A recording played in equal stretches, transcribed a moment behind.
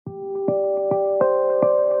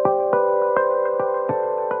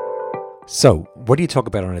So, what do you talk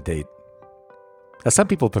about on a date? Now, some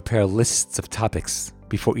people prepare lists of topics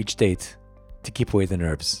before each date to keep away the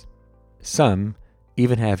nerves. Some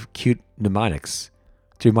even have cute mnemonics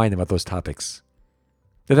to remind them of those topics.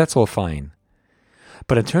 Now, that's all fine.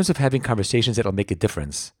 But in terms of having conversations that'll make a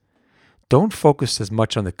difference, don't focus as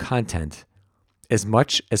much on the content as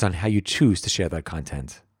much as on how you choose to share that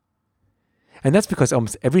content. And that's because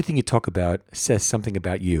almost everything you talk about says something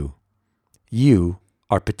about you. You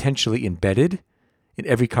are potentially embedded in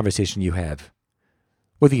every conversation you have.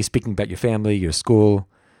 Whether you're speaking about your family, your school,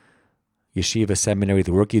 yeshiva, seminary,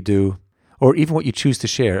 the work you do, or even what you choose to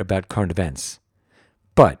share about current events.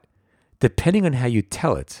 But depending on how you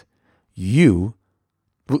tell it, you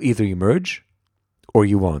will either emerge or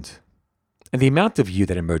you won't. And the amount of you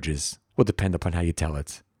that emerges will depend upon how you tell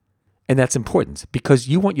it. And that's important because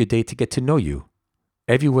you want your date to get to know you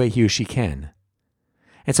every way he or she can.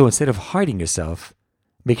 And so instead of hiding yourself,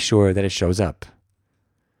 make sure that it shows up.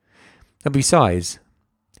 And besides,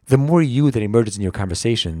 the more you that emerges in your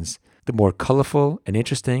conversations, the more colorful and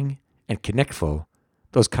interesting and connectful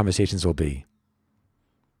those conversations will be.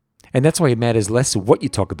 And that's why it matters less what you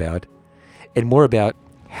talk about and more about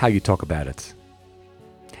how you talk about it.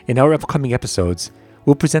 In our upcoming episodes,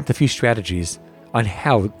 we'll present a few strategies on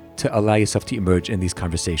how to allow yourself to emerge in these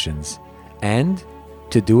conversations and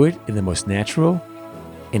to do it in the most natural,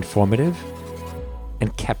 informative,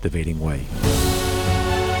 and captivating way.